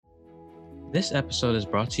This episode is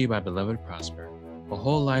brought to you by Beloved Prosper, a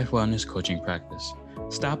whole life wellness coaching practice.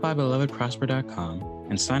 Stop by belovedprosper.com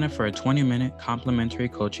and sign up for a 20-minute complimentary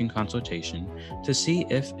coaching consultation to see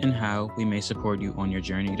if and how we may support you on your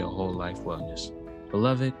journey to whole life wellness.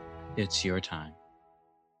 Beloved, it's your time.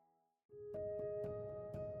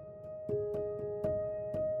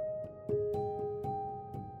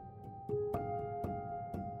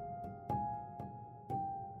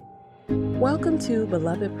 Welcome to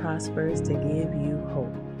Beloved Prospers to Give You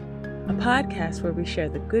Hope, a podcast where we share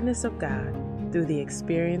the goodness of God through the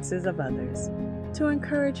experiences of others to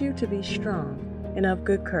encourage you to be strong and of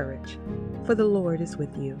good courage, for the Lord is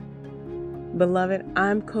with you. Beloved,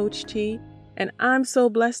 I'm Coach T, and I'm so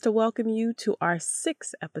blessed to welcome you to our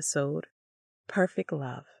 6th episode, Perfect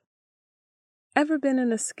Love. Ever been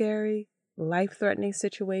in a scary, life-threatening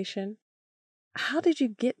situation? How did you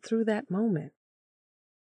get through that moment?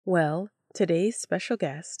 Well, today's special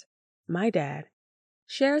guest, my dad,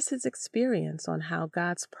 shares his experience on how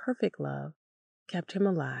God's perfect love kept him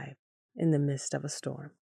alive in the midst of a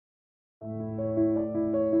storm.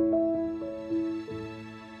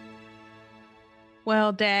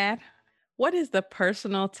 Well, Dad, what is the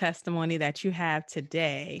personal testimony that you have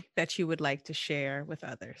today that you would like to share with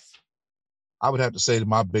others? I would have to say that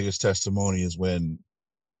my biggest testimony is when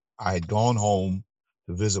I had gone home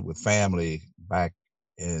to visit with family back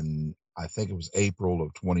in, I think it was April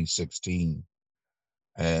of 2016.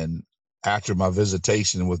 And after my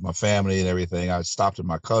visitation with my family and everything, I stopped at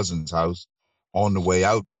my cousin's house on the way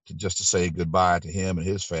out just to say goodbye to him and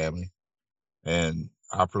his family. And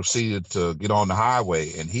I proceeded to get on the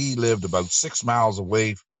highway, and he lived about 6 miles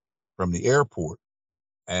away from the airport.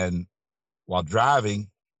 And while driving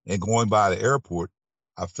and going by the airport,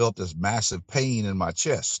 I felt this massive pain in my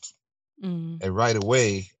chest. And right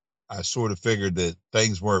away, I sort of figured that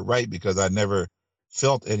things weren't right because I never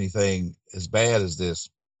felt anything as bad as this.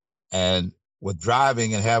 And with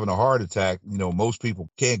driving and having a heart attack, most people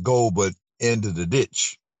can't go but into the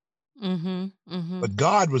ditch. But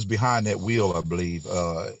God was behind that wheel, I believe.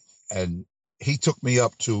 And he took me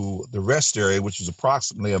up to the rest area, which is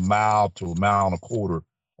approximately 1 mile to 1.25 miles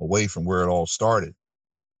away from where it all started.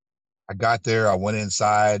 I got there, I went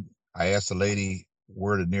inside, I asked the lady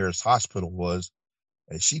where the nearest hospital was,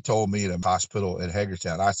 and she told me the hospital in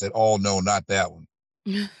Hagerstown. I said, oh, no, not that one.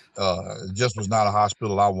 It just was not a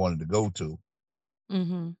hospital I wanted to go to.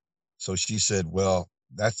 So she said, well,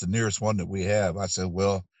 that's the nearest one that we have. I said,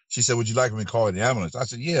 well, she said, would you like me to call an ambulance? I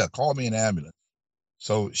said, yeah, call me an ambulance.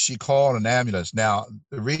 So she called an ambulance. Now,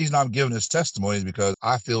 the reason I'm giving this testimony is because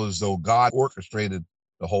I feel as though God orchestrated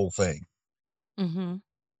the whole thing.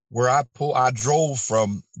 Where I drove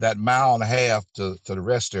from that 1.5 miles to the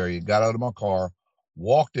rest area, got out of my car,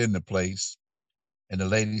 walked in the place, and the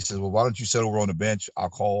lady says, well, why don't you sit over on the bench? I'll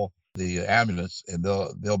call the ambulance and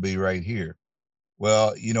they'll be right here.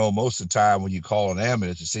 Well, most of the time when you call an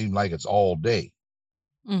ambulance, it seems like it's all day.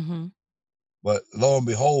 But lo and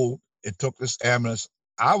behold, it took this ambulance,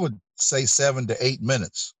 I would say 7 to 8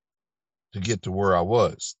 minutes to get to where I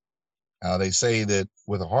was. Now, they say that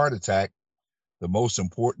with a heart attack, the most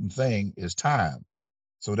important thing is time.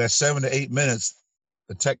 So that 7 to 8 minutes,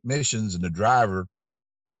 the technicians and the driver,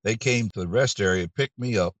 they came to the rest area, picked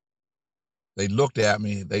me up. They looked at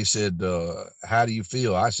me. They said, how do you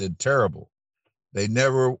feel? I said, terrible. They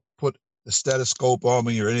never put the stethoscope on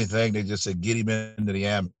me or anything. They just said, get him into the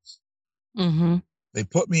ambulance. They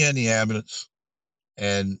put me in the ambulance,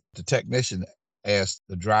 and the technician asked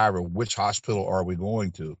the driver, which hospital are we going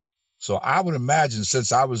to? So I would imagine,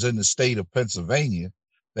 since I was in the state of Pennsylvania,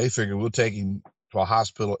 they figured we'll take him to a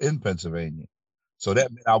hospital in Pennsylvania. So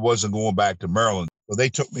that meant I wasn't going back to Maryland. So they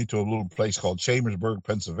took me to a little place called Chambersburg,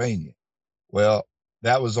 Pennsylvania. Well,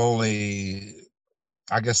 that was only,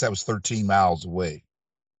 I guess that was 13 miles away.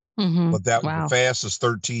 But that was the fastest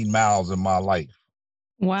 13 miles in my life.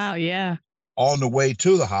 Wow, yeah. On the way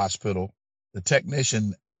to the hospital, the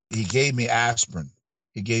technician, he gave me aspirin.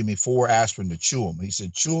 He gave me 4 aspirin to chew them. He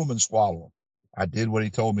said, chew them and swallow them. I did what he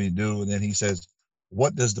told me to do. And then he says,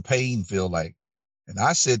 what does the pain feel like? And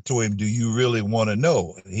I said to him, do you really want to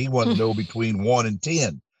know? And he wanted to know between 1 and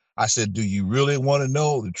 10. I said, do you really want to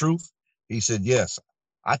know the truth? He said, yes.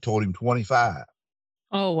 I told him 25.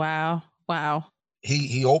 Oh, wow. Wow.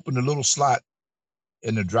 He opened a little slot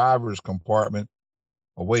in the driver's compartment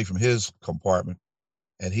away from his compartment.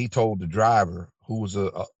 And he told the driver, who was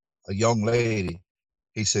a young lady,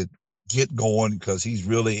 he said, get going because he's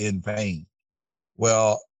really in pain.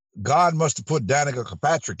 Well, God must have put Danica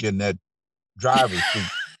Kirkpatrick in that driver's seat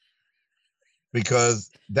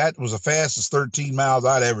because that was the fastest 13 miles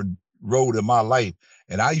I'd ever rode in my life.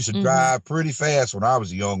 And I used to drive pretty fast when I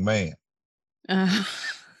was a young man. Uh,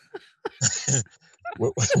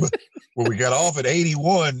 When when we got off at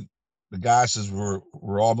 81, the guy says,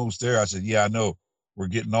 we're almost there. I said, yeah, I know. We're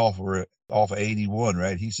getting off. We're off of 81,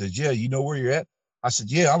 right? He says, yeah, you know where you're at? I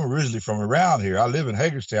said, yeah, I'm originally from around here. I live in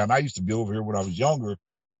Hagerstown. I used to be over here when I was younger,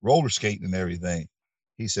 roller skating and everything.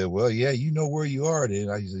 He said, well, yeah, you know where you are then.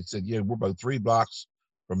 I said, yeah, we're about 3 blocks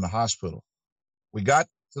from the hospital. We got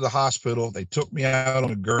to the hospital. They took me out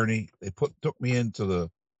on a gurney. They took me into the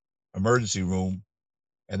emergency room,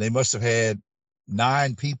 and they must have had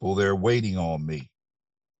 9 people there waiting on me.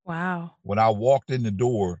 wow. When I walked in the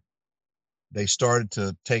door, they started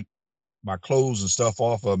to take my clothes and stuff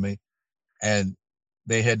off of me, and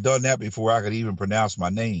they had done that before I could even pronounce my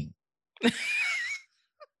name.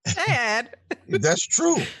 Dad. That's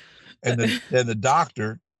true. And then the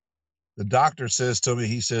doctor says to me,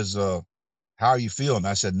 he says, how are you feeling?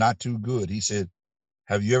 I said, not too good. He said,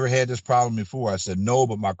 have you ever had this problem before? I said, no,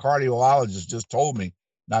 but my cardiologist just told me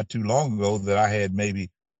not too long ago that I had maybe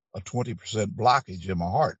a 20% blockage in my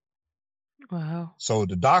heart. Wow. So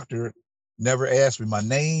the doctor never asked me my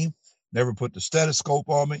name, never put the stethoscope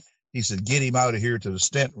on me. He said, get him out of here to the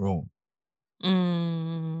stent room.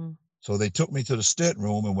 Mm. So they took me to the stent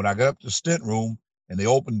room, and when I got up to the stent room and they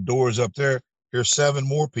opened the doors up there, here's 7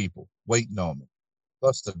 more people waiting on me,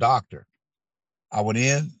 plus the doctor. I went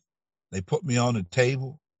in, they put me on the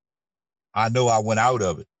table. I know I went out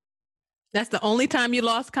of it. That's the only time you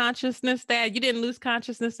lost consciousness, Dad? You didn't lose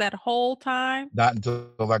consciousness that whole time? Not until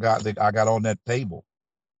I got on that table.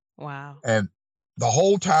 Wow. And the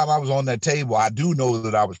whole time I was on that table, I do know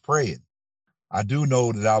that I was praying. I do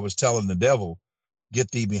know that I was telling the devil,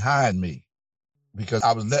 get thee behind me, because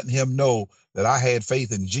I was letting him know that I had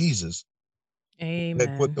faith in Jesus. Amen.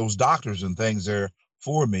 That put those doctors and things there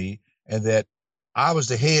for me, and that I was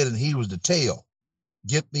the head and he was the tail.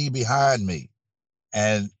 Get thee behind me.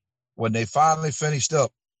 And when they finally finished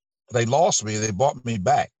up, they lost me. They brought me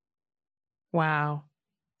back. Wow.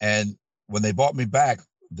 And when they brought me back,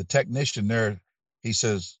 the technician there, he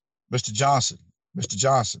says, Mr. Johnson.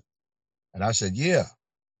 And I said, yeah.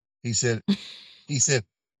 He said,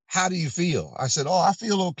 how do you feel? I said, oh, I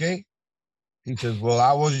feel okay. He says, well,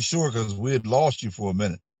 I wasn't sure because we had lost you for a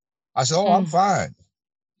minute. I said, oh, I'm fine.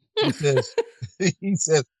 He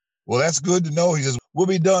says, well, that's good to know. He says, we'll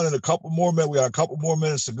be done in a couple more minutes. We got a couple more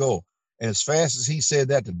minutes to go. And as fast as he said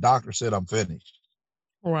that, the doctor said, I'm finished.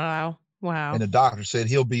 Wow. Wow. And the doctor said,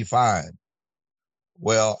 he'll be fine.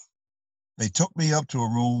 Well, they took me up to a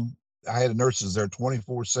room. I had nurses there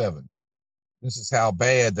 24/7. This is how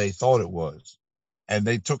bad they thought it was. And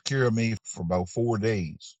they took care of me for about 4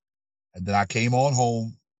 days. And then I came on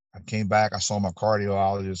home. I came back. I saw my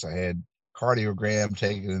cardiologist. I had cardiogram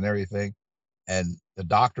taken and everything. And the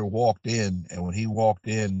doctor walked in. And when he walked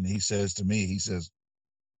in, he says to me, he says,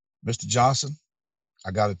 Mr. Johnson,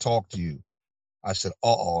 I got to talk to you. I said,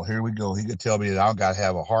 uh-oh, here we go. He could tell me that I got to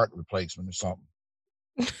have a heart replacement or something.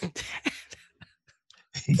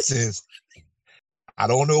 He says, I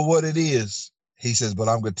don't know what it is. He says, but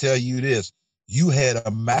I'm going to tell you this. You had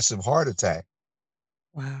a massive heart attack.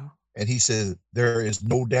 Wow. And he said, there is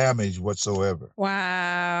no damage whatsoever.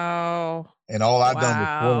 Wow. And all I've done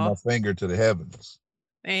was point my finger to the heavens.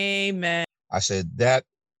 Amen. I said,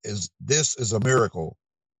 this is a miracle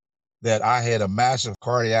that I had a massive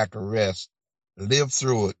cardiac arrest, lived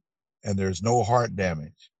through it, and there's no heart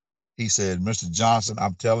damage. He said, Mr. Johnson,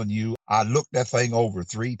 I'm telling you, I looked that thing over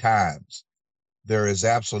 3 times. There is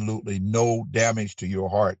absolutely no damage to your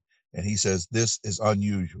heart. And he says, this is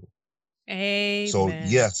unusual. Amen. So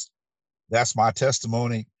yes, that's my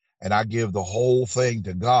testimony. And I give the whole thing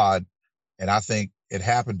to God. And I think it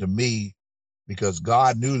happened to me because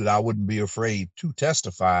God knew that I wouldn't be afraid to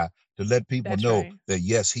testify, to let people know that,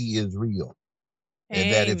 yes, he is real.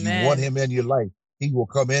 And that if you want him in your life, he will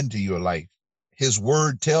come into your life. His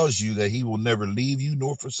word tells you that he will never leave you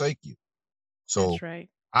nor forsake you. So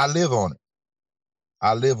I live on it.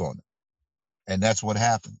 I live on it. And that's what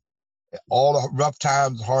happened. All the rough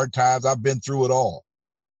times, hard times, I've been through it all.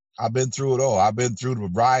 I've been through it all. I've been through the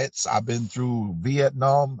riots. I've been through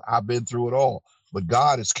Vietnam. I've been through it all. But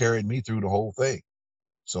God has carried me through the whole thing.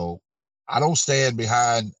 So I don't stand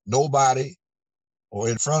behind nobody or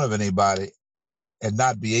in front of anybody and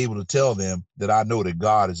not be able to tell them that I know that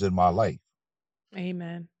God is in my life.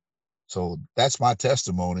 Amen. So that's my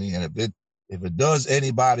testimony. And if it does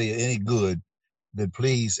anybody any good, then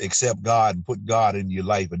please accept God and put God in your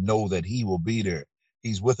life and know that he will be there.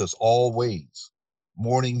 He's with us always,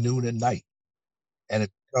 morning, noon, and night. And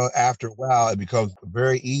after a while, it becomes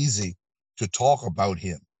very easy to talk about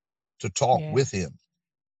him, to talk with him,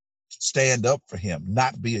 to stand up for him,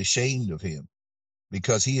 not be ashamed of him.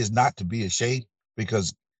 because he is not to be ashamed,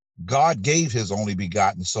 because God gave his only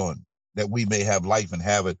begotten son that we may have life and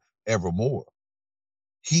have it evermore.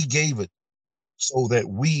 He gave it so that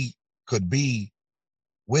we could be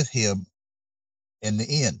with him in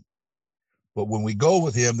the end. But when we go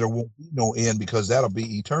with him, there won't be no end, because that'll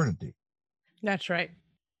be eternity. That's right.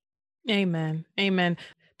 Amen. Amen.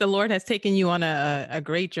 The Lord has taken you on a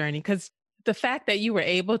great journey, because the fact that you were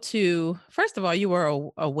able to, first of all, you were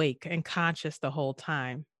awake and conscious the whole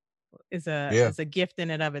time Yeah. is a gift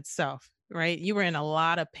in and of itself, right? You were in a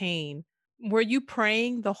lot of pain. Were you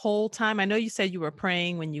praying the whole time? I know you said you were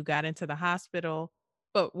praying when you got into the hospital,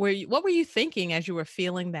 but what were you thinking as you were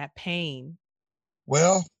feeling that pain?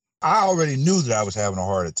 Well, I already knew that I was having a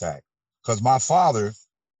heart attack because my father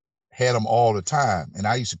had them all the time, and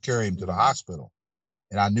I used to carry him to the Mhm. hospital,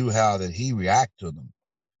 and I knew how that he reacted to them.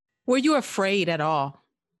 Were you afraid at all?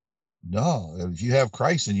 No, if you have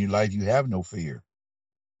Christ in your life, you have no fear.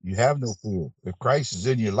 You have no fear. If Christ is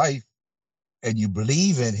in your life and you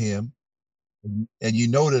believe in him, and you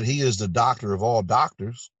know that he is the doctor of all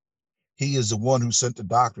doctors, he is the one who sent the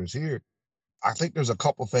doctors here. I think there's a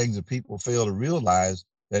couple things that people fail to realize,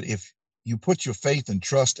 that if you put your faith and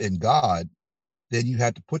trust in God, then you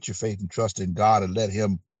have to put your faith and trust in God and let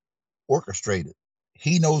him orchestrate it.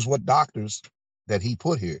 He knows what doctors that he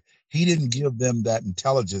put here. He didn't give them that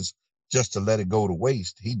intelligence just to let it go to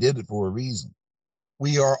waste. He did it for a reason.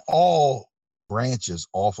 We are all branches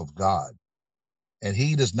off of God, and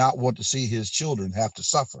he does not want to see his children have to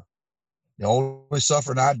suffer. The only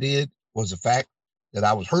suffering I did was the fact that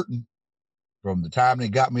I was hurting from the time they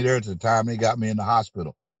got me there to the time they got me in the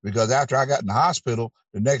hospital. Because after I got in the hospital,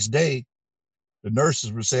 the next day, the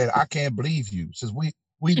nurses were saying, "I can't believe you." Says, we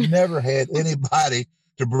never had anybody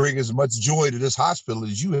to bring as much joy to this hospital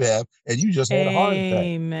as you have, and you just had a heart attack.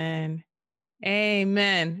 Amen.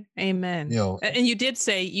 Amen. Amen. You know, And you did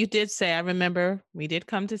say, I remember we did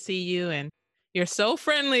come to see you, and you're so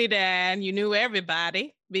friendly, Dad. You knew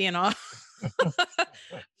everybody, being all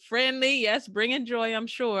friendly, yes, bringing joy, I'm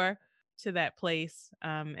sure, to that place.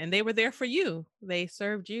 And they were there for you. They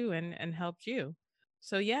served you and helped you.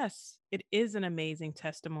 So yes, it is an amazing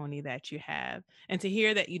testimony that you have. And to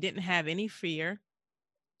hear that you didn't have any fear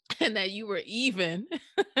and that you were even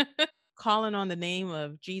calling on the name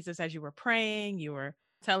of Jesus as you were praying, you were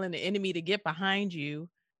telling the enemy to get behind you.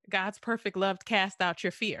 God's perfect love cast out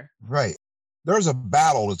your fear. right. There's a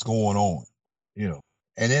battle that's going on, you know,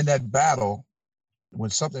 and in that battle,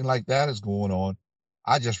 when something like that is going on,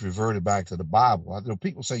 I just reverted back to the Bible.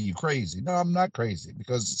 People say you crazy. No, I'm not crazy,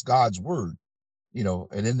 because it's God's word,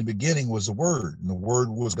 and in the beginning was the word, and the word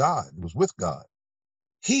was God. It was with God.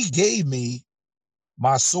 He gave me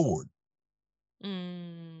my sword,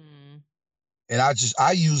 Mm, and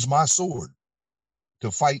I use my sword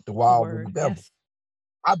to fight the the wiles of the word, devil. yes.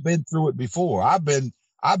 I've been through it before. I've been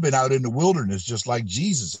out in the wilderness just like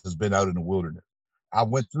Jesus has been out in the wilderness. I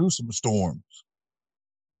went through some storms,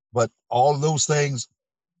 but all of those things,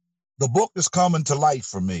 the book is coming to life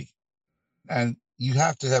for me. And you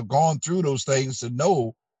have to have gone through those things to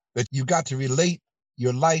know that you got to relate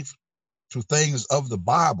your life to things of the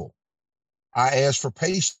Bible. I asked for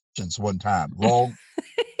patience one time. Wrong.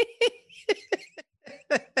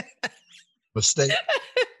 Mistake.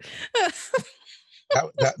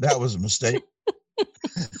 That was a mistake.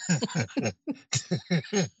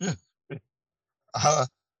 uh,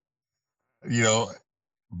 you know,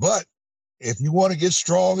 but if you want to get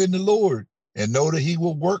strong in the Lord and know that he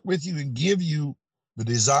will work with you and give you the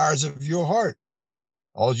desires of your heart,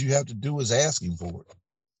 all you have to do is ask him for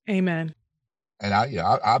it. Amen. And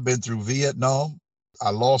I've been through Vietnam. I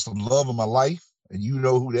lost the love of my life, and you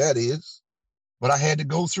know who that is. But I had to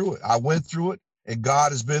go through it. I went through it, and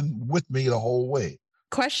God has been with me the whole way.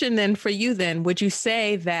 Question then for you then, would you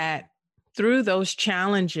say that through those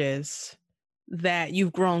challenges that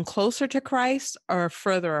you've grown closer to Christ or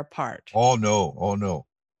further apart? Oh no, oh no.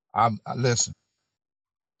 Listen.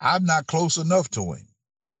 I'm not close enough to him.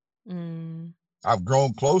 Mm, I've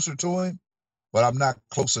grown closer to him, but I'm not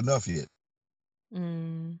close enough yet.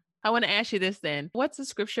 I want to ask you this then. What's the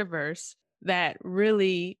scripture verse that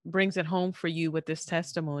really brings it home for you with this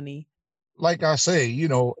testimony? Like I say,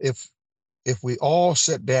 if we all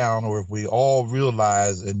sit down, or if we all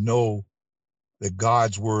realize and know that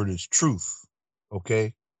God's word is truth,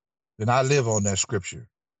 okay, then I live on that scripture.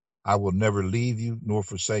 I will never leave you nor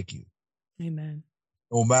forsake you. Amen.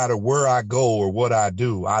 No matter where I go or what I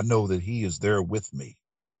do, I know that he is there with me.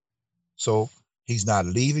 So he's not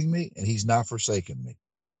leaving me and he's not forsaking me.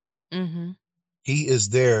 Hmm. He is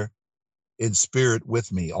there in spirit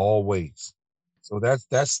with me always. So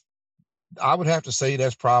that's I would have to say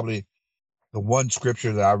that's probably the one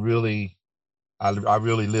scripture that I really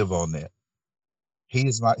live on that. He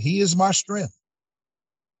is my strength.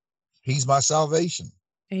 He's my salvation.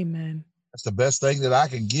 Amen. That's the best thing that I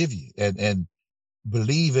can give you. And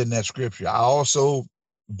believe in that scripture. I also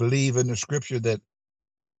believe in the scripture that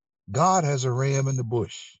God has a ram in the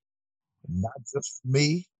bush, not just for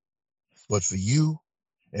me, but for you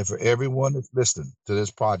and for everyone that's listening to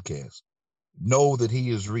this podcast. Know that he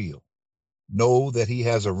is real. Know that he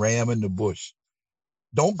has a ram in the bush.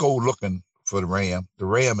 Don't go looking for the ram. The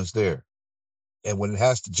ram is there. And when it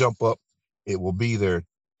has to jump up, it will be there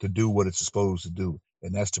to do what it's supposed to do.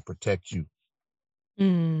 And that's to protect you.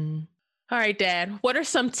 Mm. All right, Dad, what are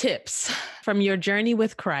some tips from your journey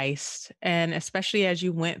with Christ? And especially as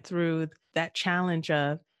you went through that challenge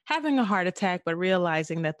of having a heart attack, but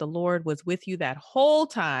realizing that the Lord was with you that whole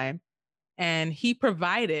time and he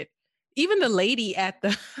provided. Even the lady at the,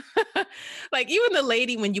 even the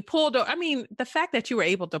lady when you pulled over, I mean, the fact that you were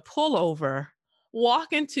able to pull over,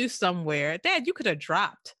 walk into somewhere, Dad, you could have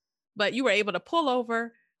dropped, but you were able to pull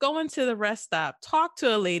over, go into the rest stop, talk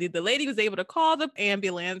to a lady. The lady was able to call the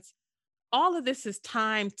ambulance. All of this is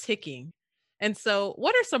time ticking. And so,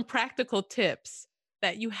 what are some practical tips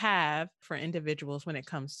that you have for individuals when it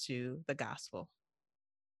comes to the gospel?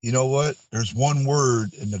 You know what? There's one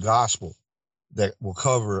word in the gospel that will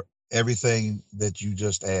cover everything that you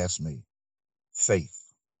just asked me.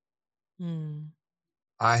 Faith. Mm.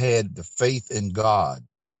 I had the faith in God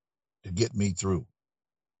to get me through.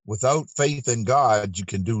 Without faith in God, you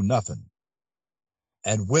can do nothing.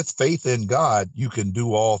 And with faith in God, you can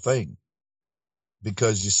do all things.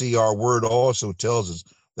 Because you see, our word also tells us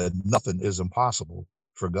that nothing is impossible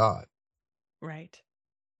for God. Right.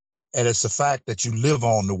 And it's the fact that you live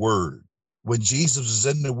on the word. When Jesus was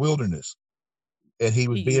in the wilderness and he He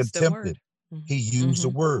was being used the word. tempted, he used the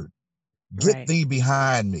Mm-hmm. word. Get Right. thee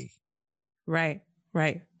behind me. Right.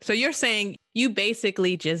 Right. So you're saying you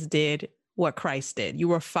basically just did what Christ did. You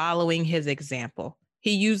were following his example.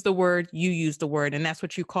 He used the word, you used the word, and that's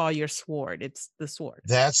what you call your sword. It's the sword.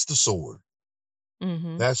 That's the sword.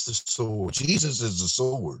 Mm-hmm. That's the sword. Jesus is the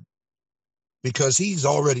sword because he's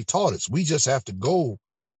already taught us. We just have to go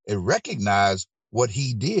and recognize what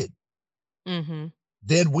he did. Mm-hmm.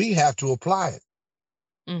 Then we have to apply it.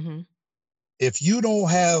 Mm-hmm. If you don't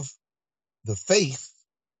have the faith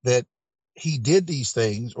that he did these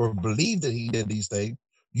things or believe that he did these things,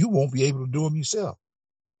 you won't be able to do them yourself.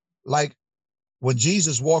 Like when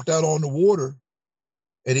Jesus walked out on the water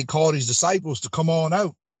and he called his disciples to come on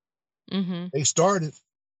out, Mm-hmm. they started,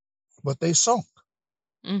 but they sunk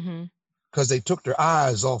Mm-hmm. because they took their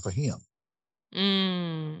eyes off of him.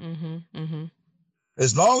 Mm-hmm. Mm-hmm.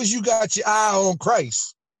 As long as you got your eye on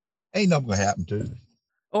Christ, ain't nothing gonna happen to you.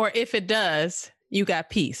 Or if it does, you got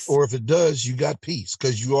peace. Or if it does, you got peace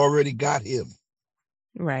because you already got him.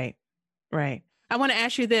 Right. Right. I want to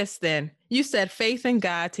ask you this then. You said faith in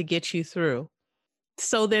God to get you through.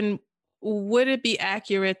 So then, would it be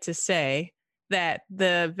accurate to say that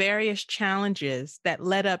the various challenges that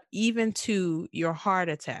led up even to your heart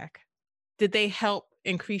attack, did they help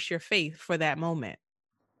increase your faith for that moment?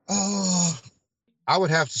 I would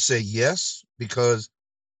have to say yes, because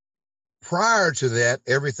prior to that,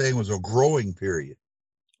 everything was a growing period.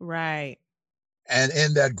 Right. And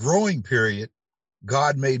in that growing period,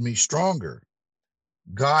 God made me stronger.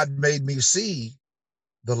 God made me see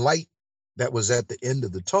the light that was at the end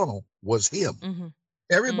of the tunnel was him. Mm-hmm.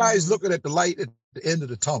 Everybody's Mm-hmm. looking at the light at the end of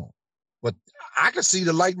the tunnel, but I can see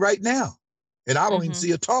the light right now, and I don't even Mm-hmm.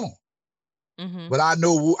 see a tunnel. Mm-hmm. But I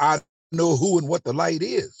know who and what the light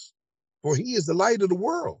is, for he is the light of the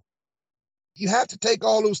world. You have to take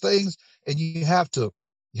all those things and you have to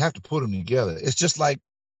put them together. It's just like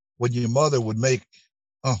when your mother would make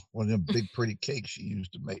one of them big pretty cakes she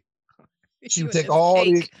used to make. She You would and take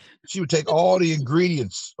this all the cake.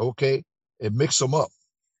 ingredients, okay, and mix them up,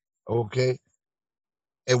 okay.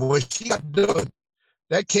 And when she got done,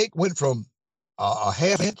 that cake went from a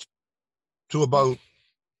half inch to about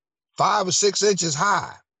 5 or 6 inches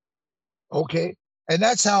high, okay. And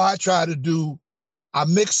that's how I try to do. I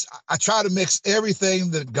try to mix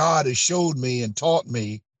everything that God has showed me and taught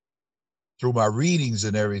me through my readings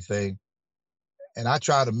and everything. And I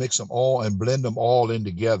try to mix them all and blend them all in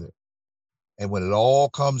together. And when it all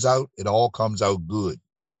comes out good.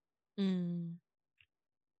 Mm.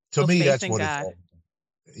 To So me, faith that's in what it's God. all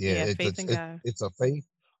about. Yeah, Yeah, faith in God. it's a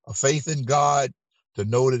faith in God to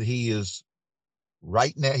know that he is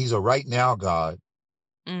right now. He's a right now God.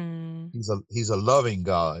 Mm. He's a loving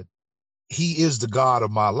God. He is the God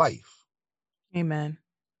of my life. Amen.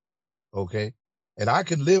 Okay. And I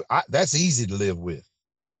can that's easy to live with.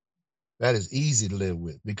 That is easy to live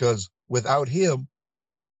with because without him,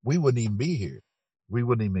 we wouldn't even be here. We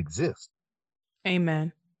wouldn't even exist.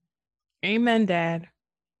 Amen. Amen, Dad.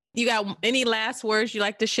 You got any last words you'd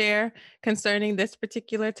like to share concerning this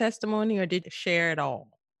particular testimony, or did you share it all?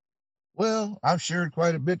 Well, I've shared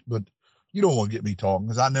quite a bit, but you don't want to get me talking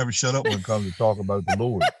because I never shut up when it comes to talk about the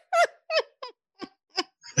Lord.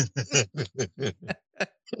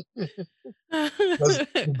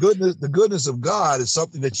 The goodness of God is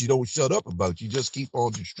something that you don't shut up about. You just keep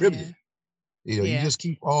on distributing. Yeah. You just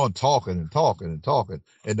keep on talking and talking and talking.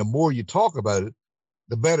 And the more you talk about it,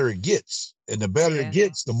 the better it gets. And the better it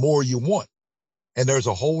gets, the more you want. And there's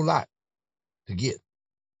a whole lot to get.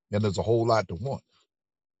 And there's a whole lot to want.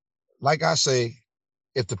 Like I say,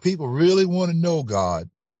 if the people really want to know God,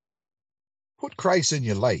 put Christ in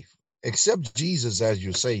your life. Accept Jesus as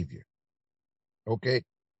your Savior. Okay?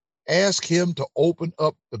 Ask him to open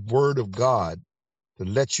up the Word of God to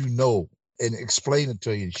let you know and explain it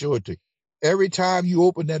to you and show it to you. Every time you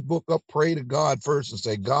open that book up, pray to God first and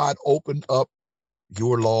say, God, open up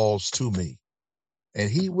your laws to me. And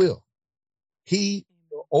he will. He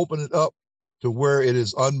will open it up to where it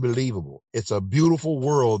is unbelievable. It's a beautiful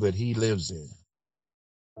world that he lives in.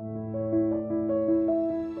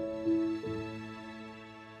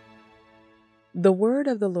 The word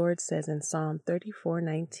of the Lord says in Psalm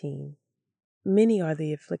 34:19, "Many are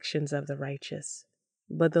the afflictions of the righteous,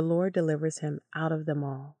 but the Lord delivers him out of them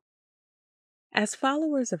all." As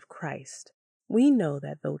followers of Christ, we know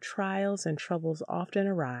that though trials and troubles often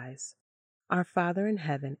arise, our Father in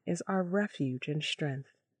heaven is our refuge and strength,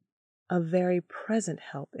 a very present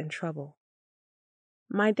help in trouble.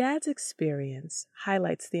 My dad's experience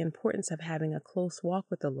highlights the importance of having a close walk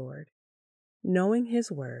with the Lord, knowing his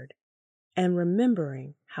word, and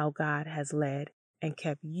remembering how God has led and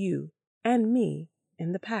kept you and me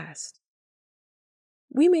in the past.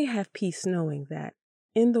 We may have peace knowing that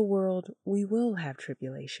in the world we will have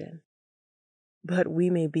tribulation, but we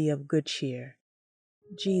may be of good cheer.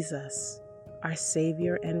 Jesus, our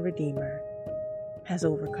Savior and Redeemer, has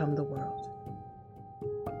overcome the world.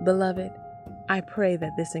 Beloved, I pray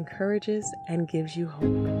that this encourages and gives you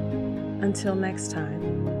hope. Until next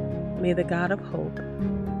time, may the God of hope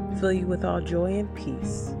fill you with all joy and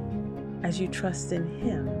peace as you trust in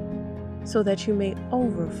him, so that you may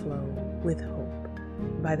overflow with hope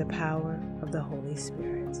by the power of the Holy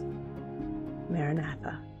Spirit.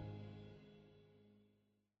 Maranatha.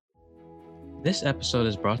 This episode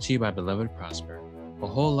is brought to you by Beloved Prosper, a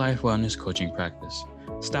whole life wellness coaching practice.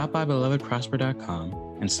 Stop by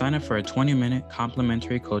belovedprosper.com and sign up for a 20-minute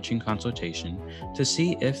complimentary coaching consultation to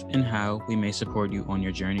see if and how we may support you on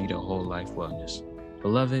your journey to whole life wellness.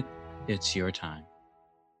 Beloved, it's your time.